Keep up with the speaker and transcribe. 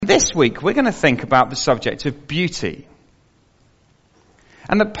this week, we're going to think about the subject of beauty.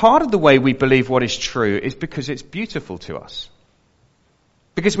 And that part of the way we believe what is true is because it's beautiful to us.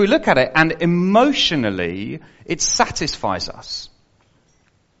 Because we look at it and emotionally, it satisfies us.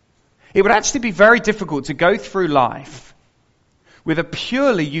 It would actually be very difficult to go through life with a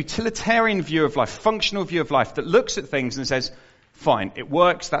purely utilitarian view of life, functional view of life that looks at things and says, fine, it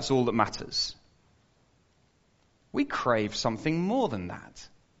works, that's all that matters. We crave something more than that.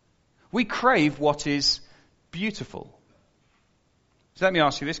 We crave what is beautiful. So let me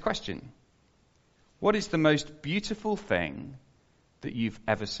ask you this question. What is the most beautiful thing that you've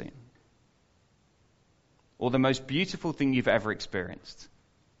ever seen? Or the most beautiful thing you've ever experienced?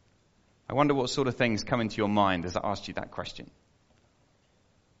 I wonder what sort of things come into your mind as I asked you that question.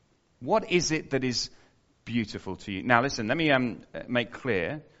 What is it that is beautiful to you? Now listen, let me make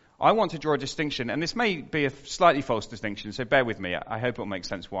clear. I want to draw a distinction, and this may be a slightly false distinction, so bear with me. I hope it'll make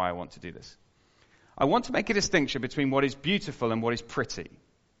sense why I want to do this. I want to make a distinction between what is beautiful and what is pretty.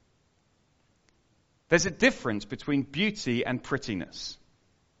 There's a difference between beauty and prettiness.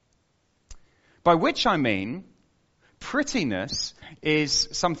 By which I mean, prettiness is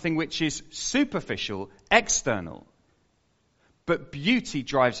something which is superficial, external, but beauty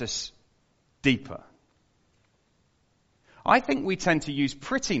drives us deeper. I think we tend to use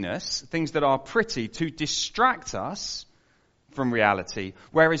prettiness, things that are pretty, to distract us from reality,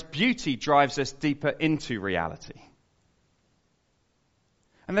 whereas beauty drives us deeper into reality.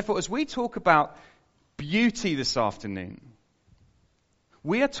 And therefore, as we talk about beauty this afternoon,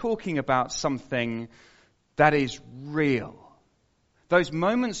 we are talking about something that is real. Those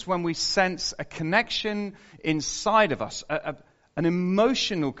moments when we sense a connection inside of us, an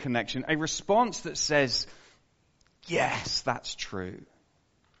emotional connection, a response that says, yes, that's true.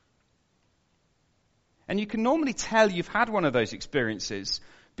 And you can normally tell you've had one of those experiences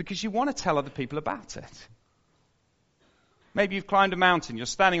because you want to tell other people about it. Maybe you've climbed a mountain, you're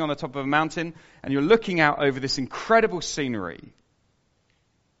standing on the top of a mountain and you're looking out over this incredible scenery.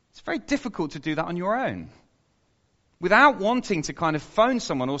 It's very difficult to do that on your own. Without wanting to kind of phone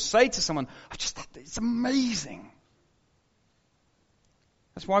someone or say to someone, it's amazing.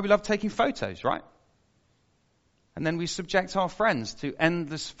 That's why we love taking photos, right? And then we subject our friends to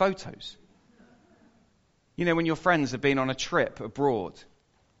endless photos. You know, when your friends have been on a trip abroad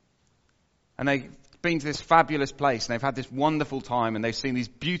and they've been to this fabulous place and they've had this wonderful time and they've seen these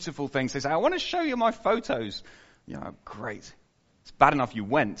beautiful things. They say, I want to show you my photos. You know, great. It's bad enough you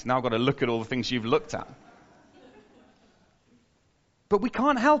went. Now I've got to look at all the things you've looked at. But we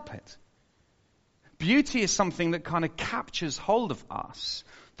can't help it. Beauty is something that kind of captures hold of us,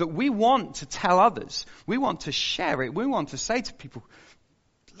 that we want to tell others. We want to share it. We want to say to people,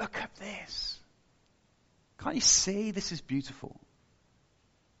 look at this. Can't you see this is beautiful?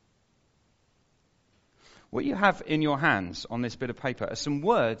 What you have in your hands on this bit of paper are some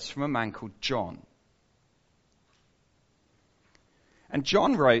words from a man called John. And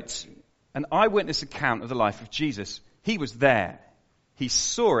John wrote an eyewitness account of the life of Jesus. He was there. He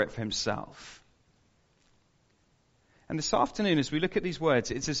saw it for himself. And this afternoon, as we look at these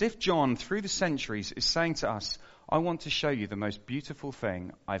words, it's as if John, through the centuries, is saying to us, I want to show you the most beautiful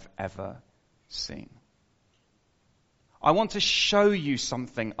thing I've ever seen. I want to show you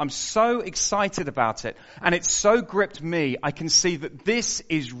something. I'm so excited about it. And it's so gripped me. I can see that this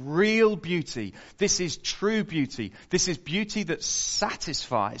is real beauty. This is true beauty. This is beauty that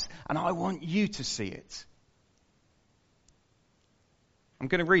satisfies. And I want you to see it. I'm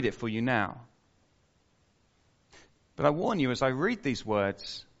going to read it for you now. But I warn you, as I read these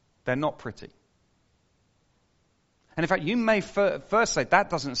words, they're not pretty. And in fact, you may first say, that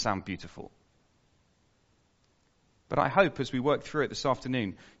doesn't sound beautiful. But I hope as we work through it this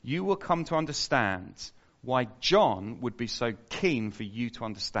afternoon, you will come to understand why John would be so keen for you to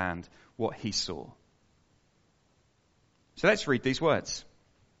understand what he saw. So let's read these words.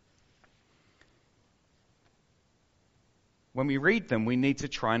 When we read them, we need to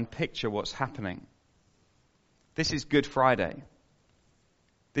try and picture what's happening. This is Good Friday.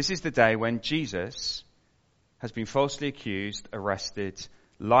 This is the day when Jesus has been falsely accused, arrested,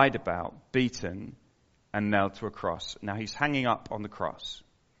 lied about, beaten, and nailed to a cross. Now he's hanging up on the cross.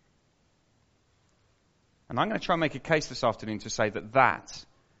 And I'm going to try and make a case this afternoon to say that that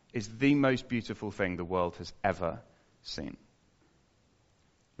is the most beautiful thing the world has ever seen.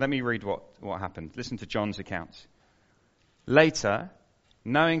 Let me read what happened. Listen to John's account. Later,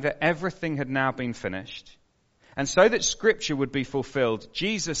 knowing that everything had now been finished, and so that Scripture would be fulfilled,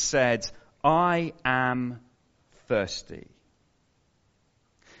 Jesus said, I am thirsty.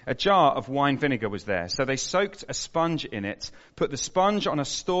 A jar of wine vinegar was there, so they soaked a sponge in it, put the sponge on a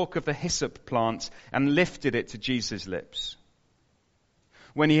stalk of the hyssop plant, and lifted it to Jesus' lips.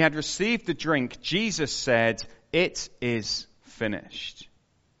 When he had received the drink, Jesus said, "It is finished."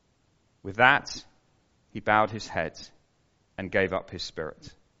 With that, he bowed his head and gave up his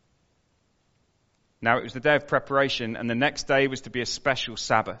spirit. Now it was the day of preparation, and the next day was to be a special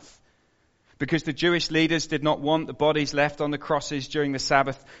Sabbath. Because the Jewish leaders did not want the bodies left on the crosses during the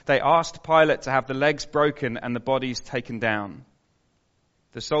Sabbath, they asked Pilate to have the legs broken and the bodies taken down.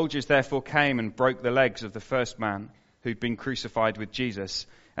 The soldiers therefore came and broke the legs of the first man who'd been crucified with Jesus,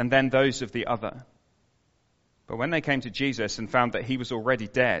 and then those of the other. But when they came to Jesus and found that he was already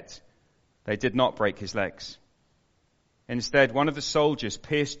dead, they did not break his legs. Instead, one of the soldiers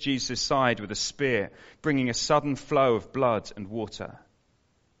pierced Jesus' side with a spear, bringing a sudden flow of blood and water.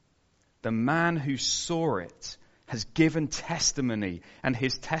 The man who saw it has given testimony, and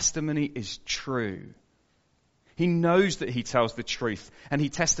his testimony is true. He knows that he tells the truth, and he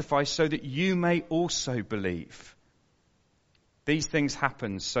testifies so that you may also believe. These things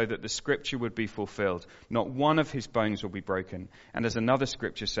happened so that the scripture would be fulfilled. Not one of his bones will be broken. And as another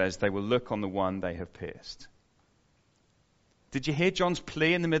scripture says, they will look on the one they have pierced. Did you hear John's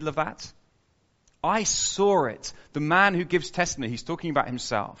plea in the middle of that? I saw it. The man who gives testimony, he's talking about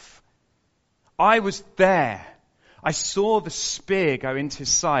himself. I was there. I saw the spear go into his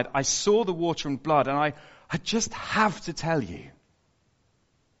side. I saw the water and blood, and I just have to tell you.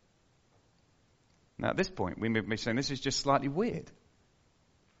 Now at this point, we may be saying this is just slightly weird.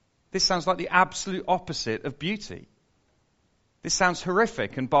 This sounds like the absolute opposite of beauty. This sounds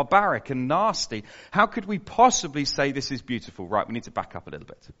horrific and barbaric and nasty. How could we possibly say this is beautiful? Right, we need to back up a little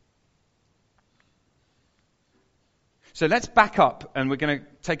bit. So let's back up, and we're going to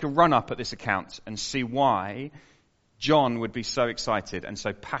take a run up at this account and see why John would be so excited and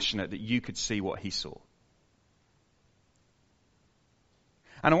so passionate that you could see what he saw.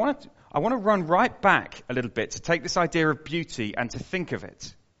 And I want to run right back a little bit to take this idea of beauty and to think of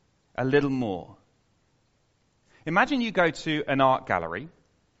it a little more. Imagine you go to an art gallery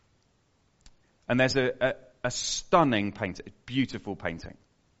and there's a stunning painting, beautiful painting.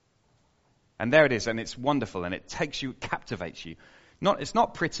 And there it is, and it's wonderful, and it takes you, captivates you. It's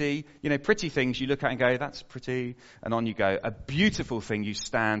not pretty, pretty things you look at and go, that's pretty, and on you go. A beautiful thing, you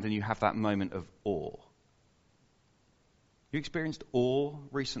stand and you have that moment of awe. You experienced awe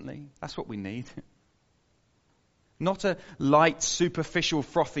recently? That's what we need. Not a light, superficial,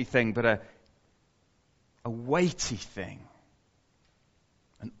 frothy thing, but a weighty thing.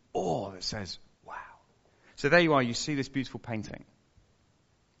 An awe that says, wow. So there you are, you see this beautiful painting.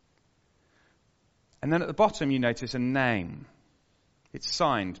 And then at the bottom you notice a name. It's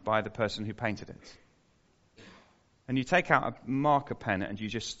signed by the person who painted it. And you take out a marker pen and you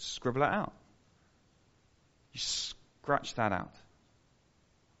just scribble it out. You scratch that out.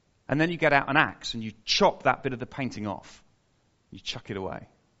 And then you get out an axe and you chop that bit of the painting off. You chuck it away.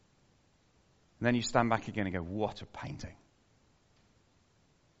 And then you stand back again and go, what a painting.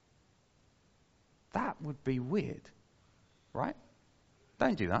 That would be weird, right?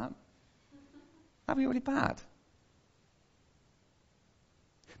 Don't do that. That'd be really bad.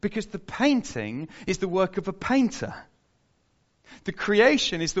 Because the painting is the work of a painter. The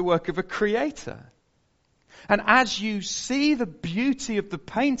creation is the work of a creator. And as you see the beauty of the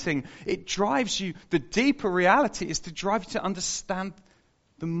painting, it drives you, the deeper reality is to drive you to understand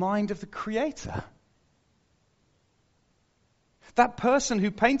the mind of the creator. That person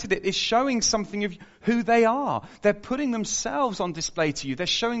who painted it is showing something of who they are. They're putting themselves on display to you. They're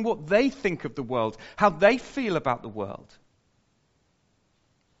showing what they think of the world, how they feel about the world.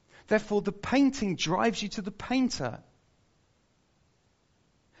 Therefore, the painting drives you to the painter.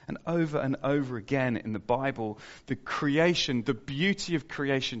 And over again in the Bible, the creation, the beauty of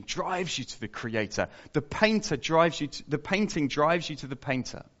creation drives you to the creator. The painting drives you to the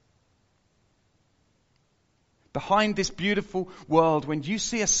painter. Behind this beautiful world, when you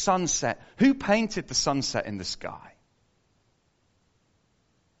see a sunset, who painted the sunset in the sky?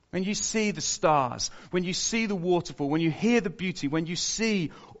 When you see the stars, when you see the waterfall, when you hear the beauty, when you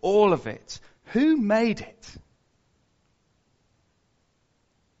see all of it, who made it?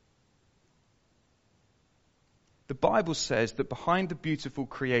 The Bible says that behind the beautiful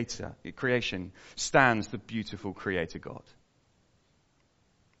creation stands the beautiful creator God.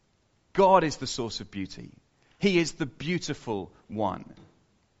 God is the source of beauty. He is the beautiful one.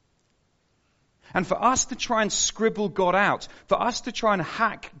 And for us to try and scribble God out, for us to try and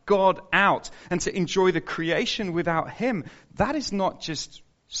hack God out and to enjoy the creation without him, that is not just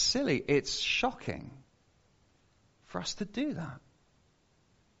silly, it's shocking for us to do that.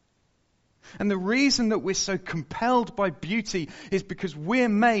 And the reason that we're so compelled by beauty is because we're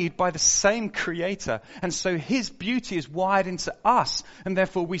made by the same Creator. And so His beauty is wired into us. And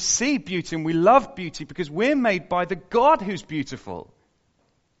therefore we see beauty and we love beauty because we're made by the God who's beautiful.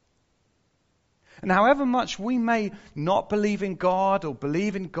 And however much we may not believe in God or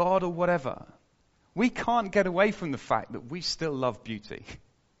believe in God or whatever, we can't get away from the fact that we still love beauty.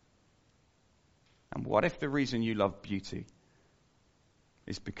 And what if the reason you love beauty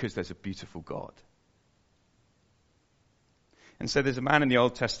is because there's a beautiful God? And so there's a man in the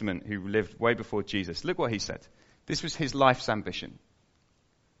Old Testament who lived way before Jesus. Look what he said. This was his life's ambition.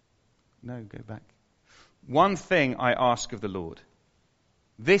 No, go back. One thing I ask of the Lord.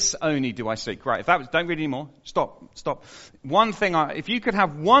 This only do I seek. Right, if that was, don't read anymore. Stop. One thing, if you could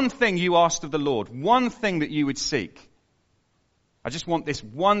have one thing you asked of the Lord, one thing that you would seek. I just want this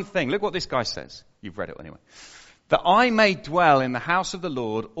one thing. Look what this guy says. You've read it anyway. That I may dwell in the house of the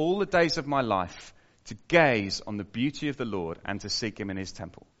Lord all the days of my life, to gaze on the beauty of the Lord and to seek Him in His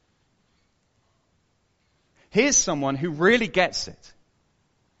temple. Here's someone who really gets it.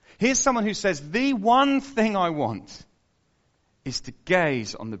 Here's someone who says, the one thing I want is to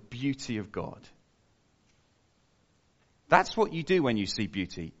gaze on the beauty of God. That's what you do when you see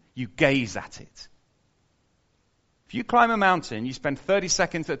beauty. You gaze at it. If you climb a mountain, you spend 30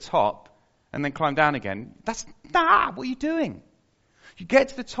 seconds at the top and then climb down again. What are you doing? You get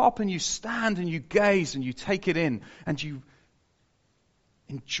to the top and you stand and you gaze and you take it in and you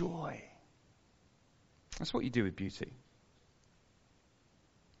enjoy. That's what you do with beauty.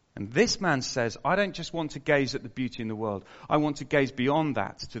 And this man says, I don't just want to gaze at the beauty in the world. I want to gaze beyond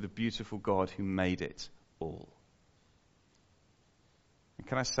that to the beautiful God who made it all. And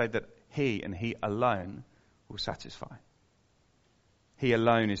can I say that He and He alone will satisfy? He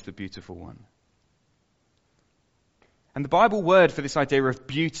alone is the beautiful one. And the Bible word for this idea of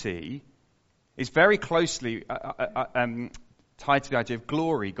beauty is very closely tied to the idea of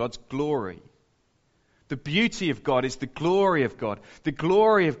glory, God's glory. The beauty of God is the glory of God. The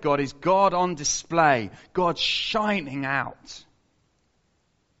glory of God is God on display, God shining out.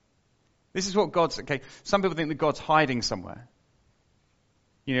 This is what some people think that God's hiding somewhere.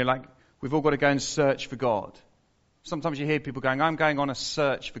 You know, like we've all got to go and search for God. Sometimes you hear people going, I'm going on a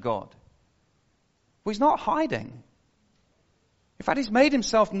search for God. Well, He's not hiding. In fact, He's made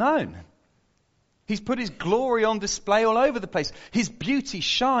Himself known. He's put His glory on display all over the place. His beauty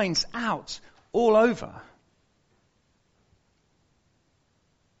shines out all over.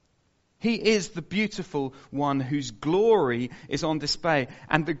 He is the beautiful one whose glory is on display.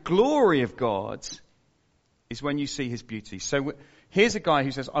 And the glory of God is when you see His beauty. So here's a guy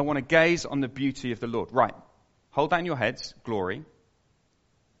who says, I want to gaze on the beauty of the Lord. Right. Hold that in your heads. Glory.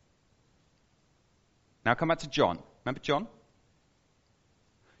 Now come back to John. Remember John?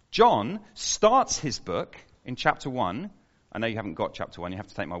 John starts his book in chapter 1. I know you haven't got chapter 1. You have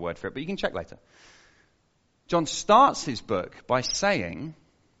to take my word for it, but you can check later. John starts his book by saying,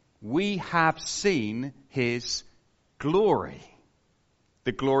 we have seen His glory.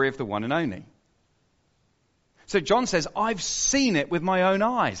 The glory of the one and only. So John says, I've seen it with my own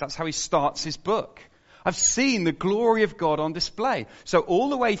eyes. That's how he starts his book. I've seen the glory of God on display. So all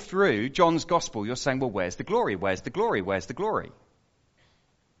the way through John's gospel, you're saying, well, where's the glory? Where's the glory? Where's the glory?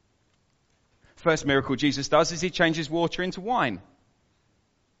 First miracle Jesus does is He changes water into wine.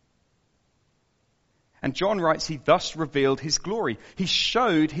 And John writes, He thus revealed His glory. He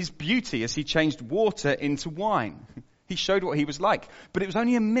showed His beauty as He changed water into wine. He showed what He was like. But it was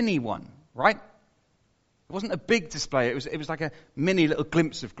only a mini one, right? It wasn't a big display. It was like a mini little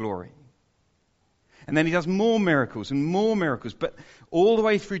glimpse of glory. And then He does more miracles and more miracles. But all the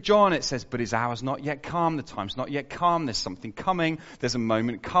way through John it says, but His hour's not yet come. The time's not yet come. There's something coming. There's a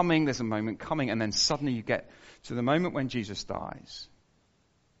moment coming. There's a moment coming. And then suddenly you get to the moment when Jesus dies.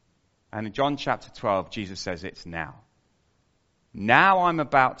 And in John chapter 12, Jesus says, it's now. Now I'm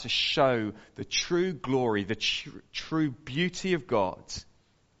about to show the true glory, the true beauty of God.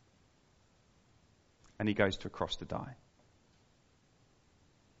 And He goes to a cross to die.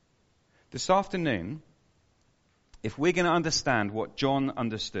 This afternoon, if we're going to understand what John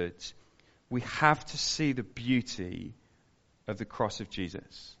understood, we have to see the beauty of the cross of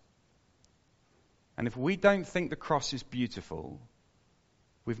Jesus. And if we don't think the cross is beautiful,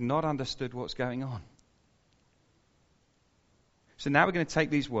 we've not understood what's going on. So now we're going to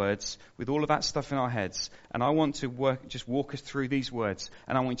take these words with all of that stuff in our heads, and I want to walk us through these words,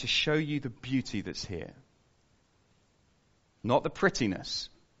 and I want to show you the beauty that's here. Not the prettiness,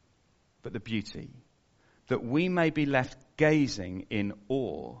 but the beauty, that we may be left gazing in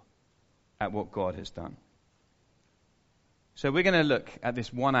awe at what God has done. So we're going to look at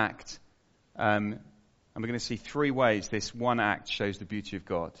this one act And we're going to see three ways this one act shows the beauty of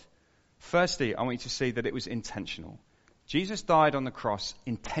God. Firstly, I want you to see that it was intentional. Jesus died on the cross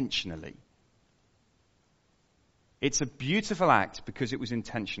intentionally. It's a beautiful act because it was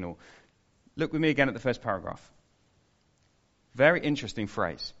intentional. Look with me again at the first paragraph. Very interesting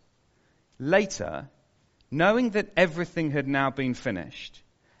phrase. Later, knowing that everything had now been finished,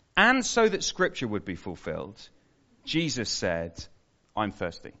 and so that Scripture would be fulfilled, Jesus said, I'm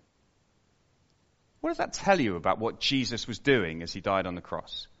thirsty. What does that tell you about what Jesus was doing as he died on the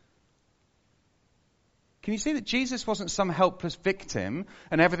cross? Can you see that Jesus wasn't some helpless victim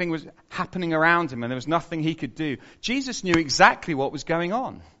and everything was happening around him and there was nothing he could do? Jesus knew exactly what was going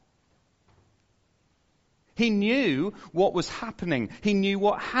on. He knew what was happening. He knew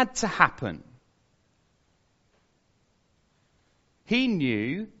what had to happen. He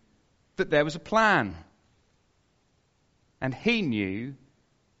knew that there was a plan. And he knew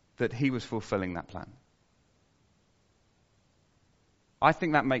that he was fulfilling that plan. I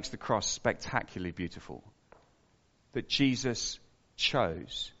think that makes the cross spectacularly beautiful. That Jesus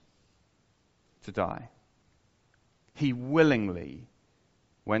chose to die. He willingly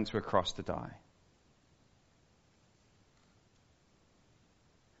went to a cross to die.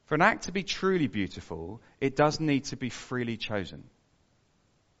 For an act to be truly beautiful, it does need to be freely chosen.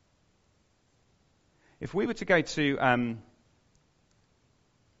 If we were to go to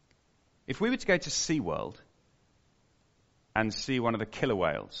SeaWorld and see one of the killer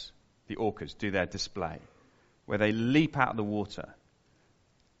whales, the orcas, do their display, where they leap out of the water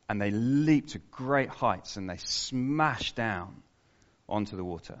and they leap to great heights and they smash down onto the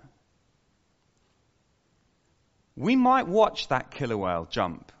water. We might watch that killer whale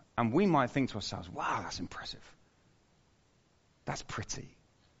jump and we might think to ourselves, wow, that's impressive. That's pretty.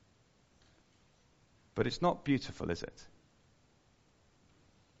 But it's not beautiful, is it?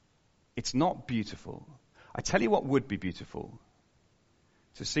 It's not beautiful. I tell you what would be beautiful.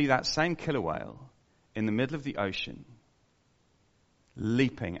 To see that same killer whale in the middle of the ocean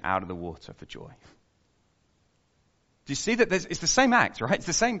leaping out of the water for joy. Do you see that it's the same act, right? It's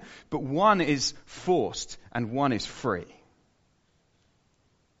the same, but one is forced and one is free.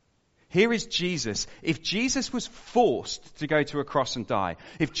 Here is Jesus. If Jesus was forced to go to a cross and die,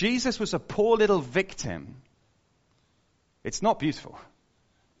 if Jesus was a poor little victim, it's not beautiful.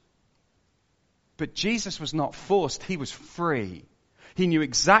 But Jesus was not forced. He was free. He knew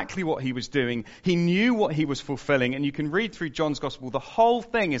exactly what he was doing. He knew what he was fulfilling. And you can read through John's gospel. The whole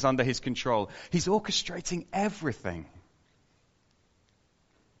thing is under his control. He's orchestrating everything.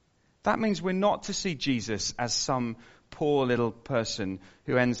 That means we're not to see Jesus as some poor little person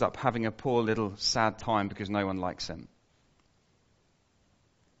who ends up having a poor little sad time because no one likes him.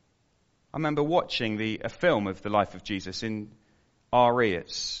 I remember watching a film of the life of Jesus in RE,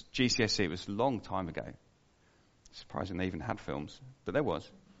 it's GCSE, it was a long time ago. Surprising they even had films, but there was.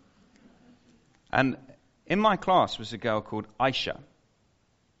 And in my class was a girl called Aisha.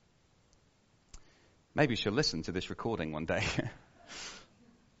 Maybe she'll listen to this recording one day.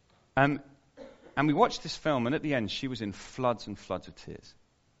 And we watched this film, and at the end she was in floods and floods of tears.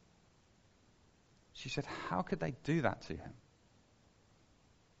 She said, how could they do that to him?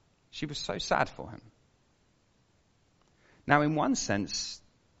 She was so sad for him. Now, in one sense,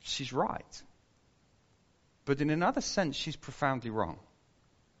 she's right. But in another sense, she's profoundly wrong.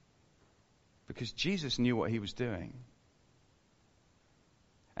 Because Jesus knew what he was doing.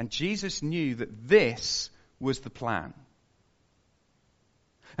 And Jesus knew that this was the plan.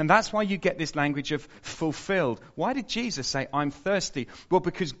 And that's why you get this language of fulfilled. Why did Jesus say, I'm thirsty? Well,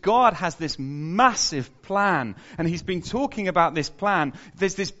 because God has this massive plan. And he's been talking about this plan.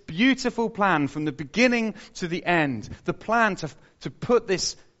 There's this beautiful plan from the beginning to the end. The plan to put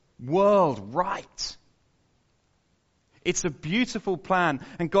this world right. It's a beautiful plan,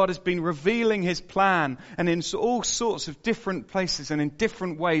 and God has been revealing his plan, and in all sorts of different places and in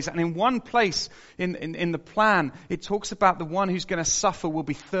different ways. And in one place in the plan, it talks about the one who's going to suffer will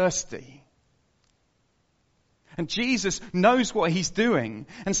be thirsty. And Jesus knows what he's doing.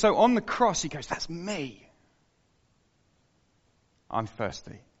 And so on the cross, he goes, that's me. I'm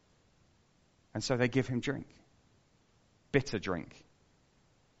thirsty. And so they give him drink. Bitter drink.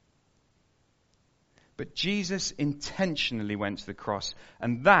 But Jesus intentionally went to the cross,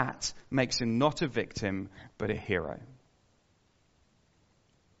 and that makes him not a victim, but a hero.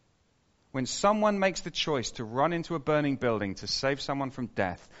 When someone makes the choice to run into a burning building to save someone from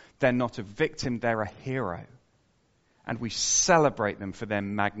death, they're not a victim, they're a hero. And we celebrate them for their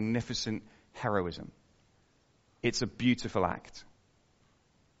magnificent heroism. It's a beautiful act.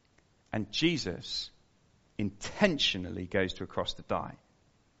 And Jesus intentionally goes to a cross to die.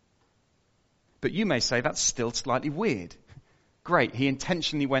 But you may say that's still slightly weird. Great, he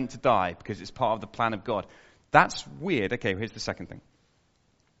intentionally went to die because it's part of the plan of God. That's weird. Okay, here's the second thing.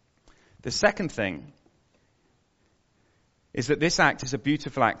 The second thing is that this act is a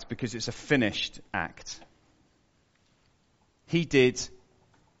beautiful act because it's a finished act. He did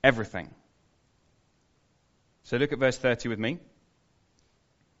everything. So look at verse 30 with me.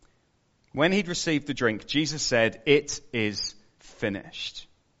 When he'd received the drink, Jesus said, "It is finished."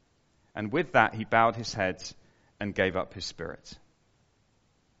 And with that, he bowed his head and gave up his spirit.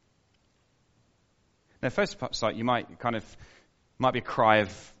 Now, first sight, you might be a cry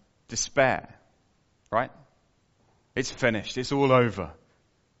of despair, right? It's finished. It's all over.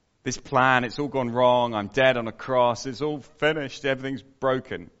 This plan, it's all gone wrong. I'm dead on a cross. It's all finished. Everything's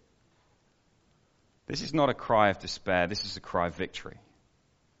broken. This is not a cry of despair. This is a cry of victory.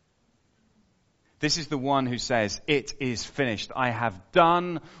 This is the one who says, "It is finished. I have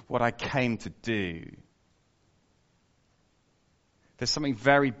done what I came to do." There's something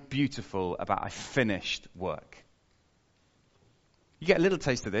very beautiful about a finished work. You get a little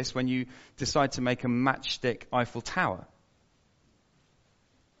taste of this when you decide to make a matchstick Eiffel Tower.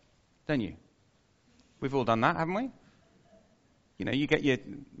 Don't you? We've all done that, haven't we? You know, you get your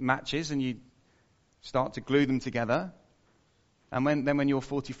matches and you start to glue them together. And when you're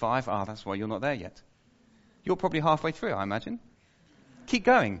 45, that's why you're not there yet. You're probably halfway through, I imagine. Keep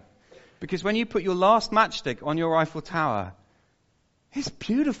going. Because when you put your last matchstick on your Eiffel Tower, it's a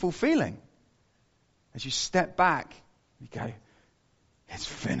beautiful feeling. As you step back, you go, "It's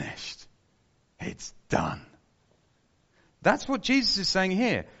finished. It's done." That's what Jesus is saying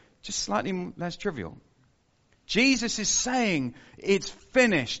here. Just slightly less trivial. Jesus is saying it's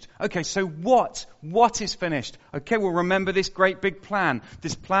finished. Okay, so what? What is finished? Okay, well, remember this great big plan,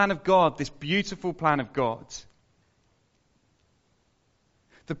 this plan of God, this beautiful plan of God.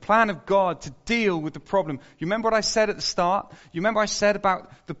 The plan of God to deal with the problem. You remember what I said at the start? You remember I said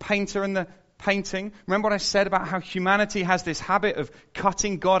about the painter and the painting? Remember what I said about how humanity has this habit of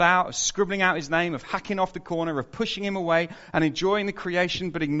cutting God out, of scribbling out his name, of hacking off the corner, of pushing him away and enjoying the creation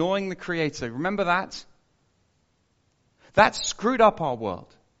but ignoring the creator. Remember that? That's screwed up our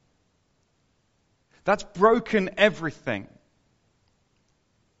world. That's broken everything.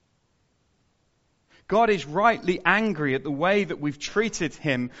 God is rightly angry at the way that we've treated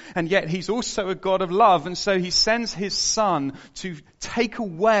him, and yet he's also a God of love, and so he sends his Son to take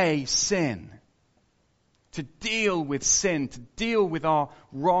away sin, to deal with sin, to deal with our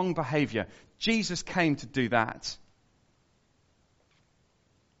wrong behavior. Jesus came to do that.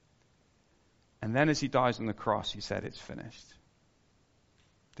 And then as he dies on the cross, he said, "It's finished."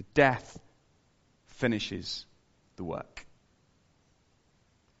 The death finishes the work.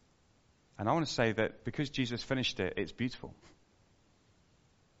 And I want to say that because Jesus finished it, it's beautiful.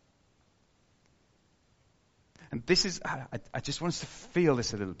 And this is, I just want us to feel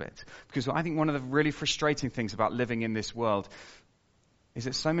this a little bit. Because I think one of the really frustrating things about living in this world is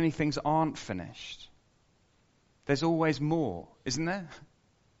that so many things aren't finished. There's always more, isn't there?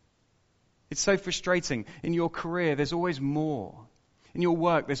 It's so frustrating. In your career, there's always more. In your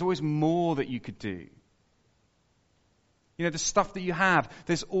work, there's always more that you could do. You know, the stuff that you have,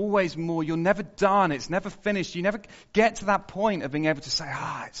 there's always more. You're never done. It's never finished. You never get to that point of being able to say,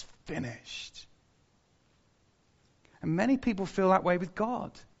 it's finished. And many people feel that way with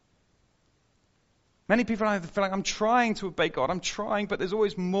God. Many people feel like, I'm trying to obey God. I'm trying, but there's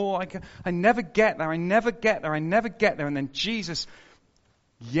always more. I never get there. I never get there. I never get there. And then Jesus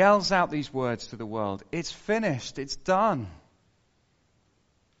yells out these words to the world. It's finished. It's done.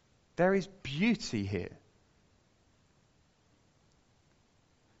 There is beauty here.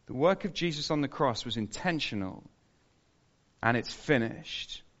 The work of Jesus on the cross was intentional, and it's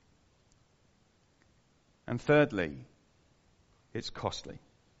finished. And thirdly, it's costly.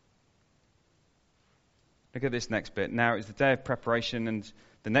 Look at this next bit. Now it was the day of preparation, and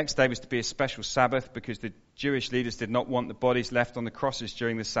the next day was to be a special Sabbath because the Jewish leaders did not want the bodies left on the crosses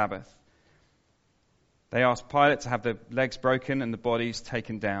during the Sabbath. They asked Pilate to have the legs broken and the bodies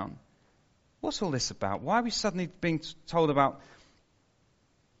taken down. What's all this about? Why are we suddenly being told about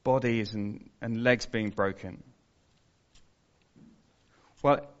bodies and legs being broken?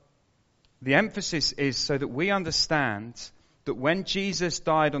 Well, the emphasis is so that we understand that when Jesus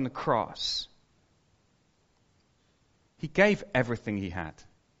died on the cross, he gave everything he had.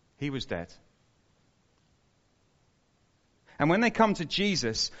 He was dead. And when they come to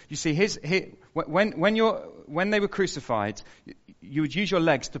Jesus, you see, when they were crucified, you would use your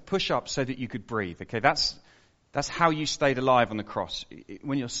legs to push up so that you could breathe. Okay, that's how you stayed alive on the cross.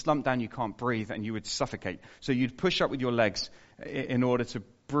 When you're slumped down, you can't breathe and you would suffocate. So you'd push up with your legs in order to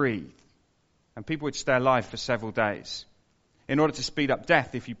breathe. And people would stay alive for several days. In order to speed up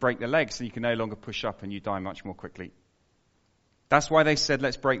death, if you break their legs, then you can no longer push up and you die much more quickly. That's why they said,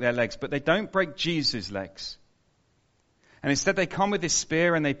 let's break their legs. But they don't break Jesus' legs. And instead they come with this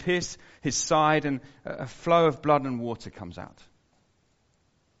spear and they pierce his side, and a flow of blood and water comes out.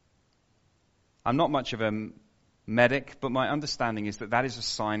 I'm not much of a medic, but my understanding is that that is a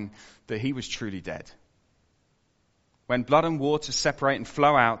sign that he was truly dead. When blood and water separate and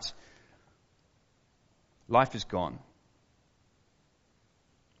flow out, life is gone.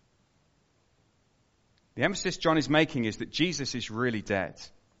 The emphasis John is making is that Jesus is really dead.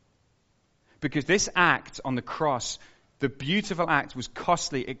 Because this act on the cross, the beautiful act, was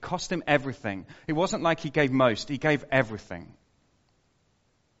costly. It cost him everything. It wasn't like he gave most. He gave everything.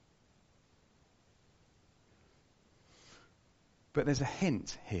 But there's a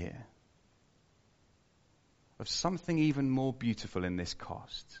hint here of something even more beautiful in this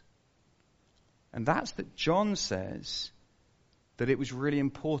cost. And that's that John says that it was really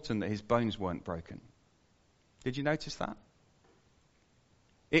important that his bones weren't broken. Did you notice that?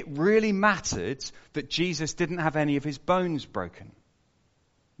 It really mattered that Jesus didn't have any of his bones broken.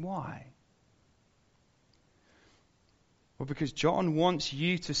 Why? Well, because John wants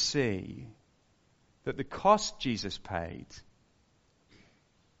you to see that the cost Jesus paid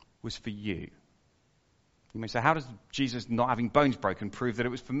was for you. You may say, how does Jesus not having bones broken prove that it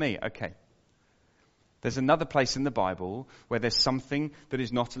was for me? Okay. There's another place in the Bible where there's something that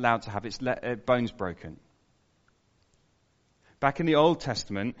is not allowed to have its bones broken. Back in the Old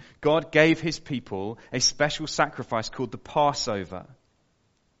Testament, God gave his people a special sacrifice called the Passover.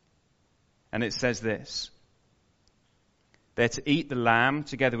 And it says this: they're to eat the lamb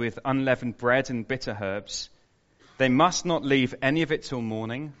together with unleavened bread and bitter herbs. They must not leave any of it till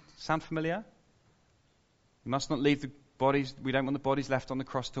morning. Sound familiar? You must not leave the bodies, we don't want the bodies left on the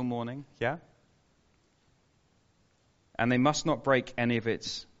cross till morning. Yeah? And they must not break any of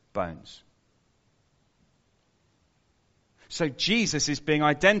its bones. So Jesus is being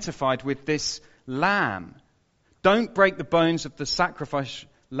identified with this lamb. Don't break the bones of the sacrifice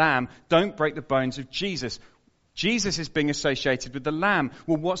lamb. Don't break the bones of Jesus. Jesus is being associated with the lamb.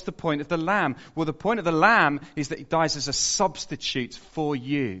 Well, what's the point of the lamb? Well, the point of the lamb is that he dies as a substitute for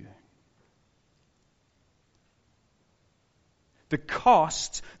you. The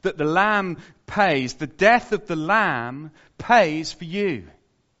cost that the lamb pays, the death of the lamb pays for you.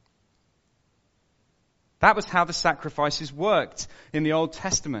 That was how the sacrifices worked in the Old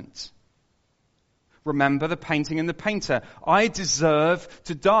Testament. Remember the painting and the painter. I deserve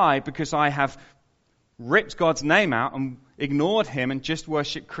to die because I have ripped God's name out and ignored him and just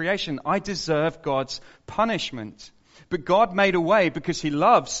worshipped creation. I deserve God's punishment. But God made a way because he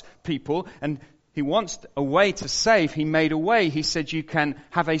loves people and he wants a way to save. He made a way. He said you can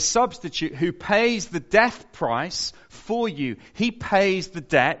have a substitute who pays the death price for you. He pays the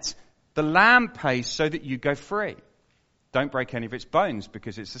debt. The lamb pays so that you go free. Don't break any of its bones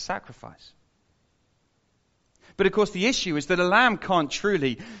because it's a sacrifice. But of course the issue is that a lamb can't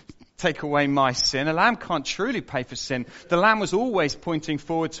truly take away my sin. A lamb can't truly pay for sin. The lamb was always pointing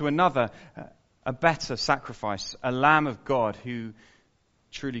forward to another, a better sacrifice, a lamb of God who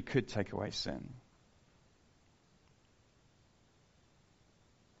truly could take away sin.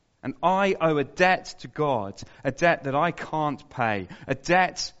 And I owe a debt to God, a debt that I can't pay, a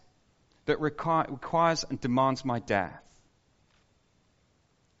debt that requires and demands my death.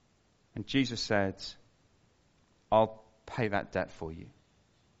 And Jesus said, I'll pay that debt for you.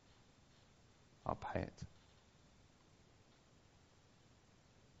 I'll pay it.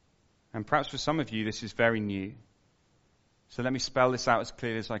 And perhaps for some of you this is very new. So let me spell this out as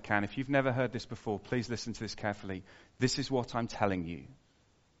clearly as I can. If you've never heard this before, please listen to this carefully. This is what I'm telling you.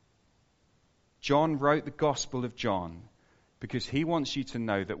 John wrote the Gospel of John because he wants you to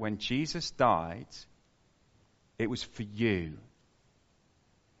know that when Jesus died, it was for you.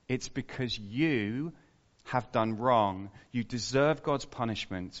 It's because you have done wrong. You deserve God's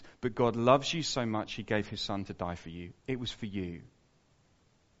punishment, but God loves you so much he gave his son to die for you. It was for you.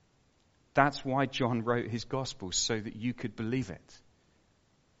 That's why John wrote his Gospel, so that you could believe it.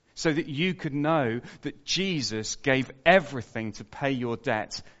 So that you could know that Jesus gave everything to pay your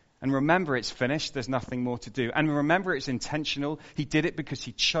debt. And remember, it's finished. There's nothing more to do. And remember, it's intentional. He did it because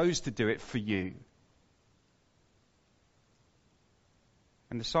he chose to do it for you.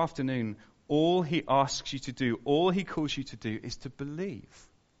 And this afternoon, all he asks you to do, all he calls you to do, is to believe.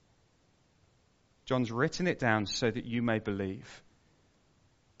 John's written it down so that you may believe.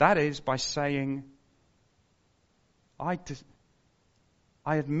 That is by saying, I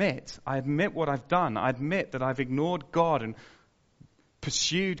admit what I've done. I admit that I've ignored God and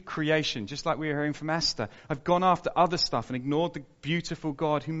pursued creation, just like we were hearing from Esther. I've gone after other stuff and ignored the beautiful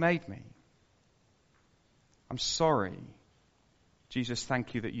God who made me. I'm sorry. Jesus,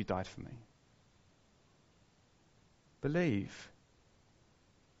 thank you that you died for me. Believe.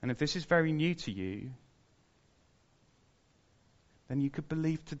 And if this is very new to you, then you could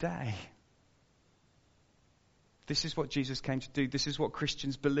believe today. This is what Jesus came to do. This is what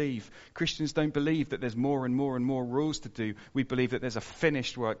Christians believe. Christians don't believe that there's more and more and more rules to do. We believe that there's a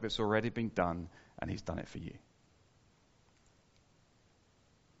finished work that's already been done, and he's done it for you.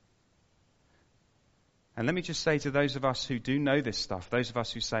 And let me just say to those of us who do know this stuff, those of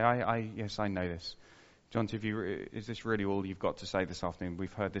us who say, yes, I know this. John, is this really all you've got to say this afternoon?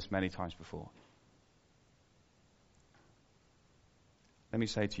 We've heard this many times before. Let me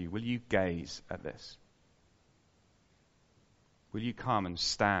say to you, will you gaze at this? Will you come and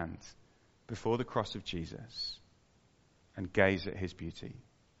stand before the cross of Jesus and gaze at his beauty?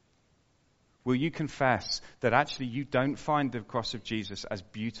 Will you confess that actually you don't find the cross of Jesus as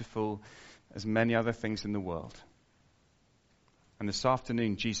beautiful as many other things in the world? And this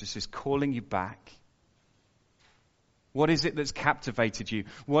afternoon, Jesus is calling you back. What is it that's captivated you?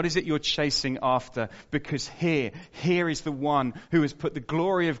 What is it you're chasing after? Because here is the one who has put the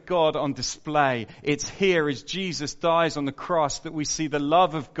glory of God on display. It's here as Jesus dies on the cross that we see the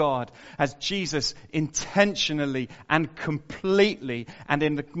love of God, as Jesus intentionally and completely and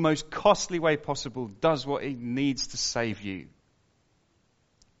in the most costly way possible does what he needs to save you.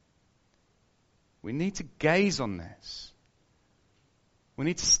 We need to gaze on this. We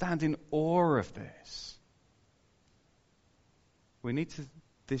need to stand in awe of this. We need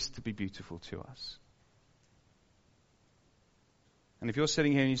this to be beautiful to us. And if you're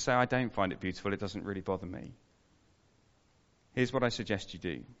sitting here and you say, I don't find it beautiful, it doesn't really bother me, here's what I suggest you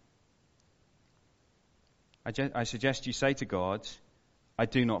do. I suggest you say to God, I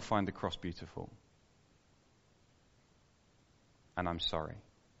do not find the cross beautiful. And I'm sorry.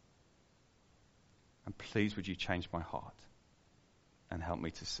 And please would you change my heart and help me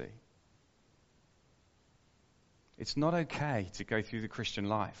to see. It's not okay to go through the Christian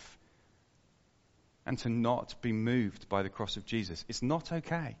life and to not be moved by the cross of Jesus. It's not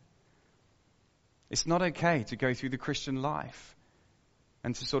okay. It's not okay to go through the Christian life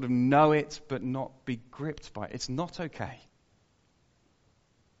and to sort of know it but not be gripped by it. It's not okay.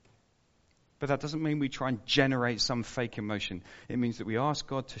 But that doesn't mean we try and generate some fake emotion. It means that we ask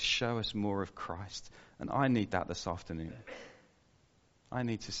God to show us more of Christ. And I need that this afternoon. I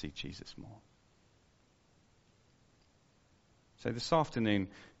need to see Jesus more. So this afternoon,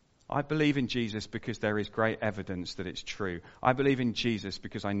 I believe in Jesus because there is great evidence that it's true. I believe in Jesus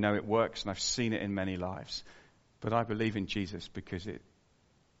because I know it works and I've seen it in many lives. But I believe in Jesus because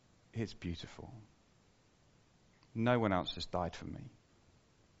it's beautiful. No one else has died for me.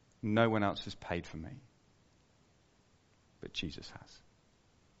 No one else has paid for me. But Jesus has.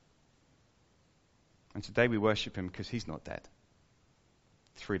 And today we worship him because he's not dead.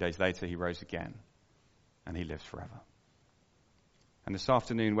 3 days later he rose again and he lives forever. And this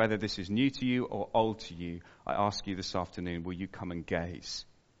afternoon, whether this is new to you or old to you, I ask you this afternoon, will you come and gaze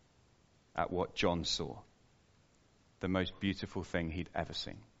at what John saw? The most beautiful thing he'd ever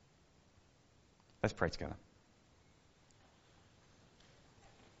seen. Let's pray together.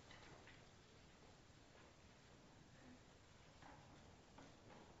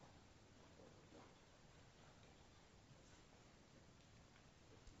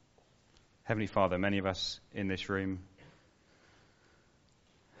 Heavenly Father, many of us in this room,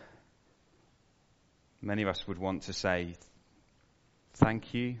 many of us would want to say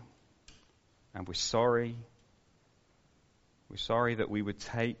thank you, and we're sorry. We're sorry that we would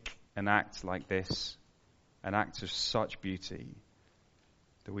take an act like this, an act of such beauty,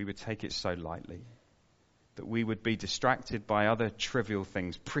 that we would take it so lightly, that we would be distracted by other trivial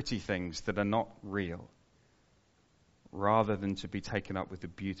things, pretty things that are not real, rather than to be taken up with the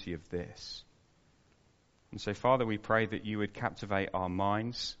beauty of this. And so, Father, we pray that you would captivate our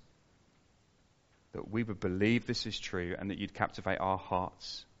minds, that we would believe this is true, and that you'd captivate our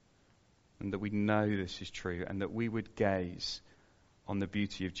hearts, and that we know this is true, and that we would gaze on the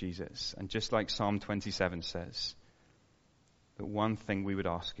beauty of Jesus. And just like Psalm 27 says, that one thing we would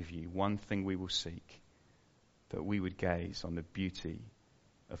ask of you, one thing we will seek, that we would gaze on the beauty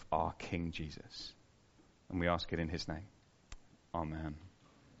of our King Jesus. And we ask it in his name. Amen.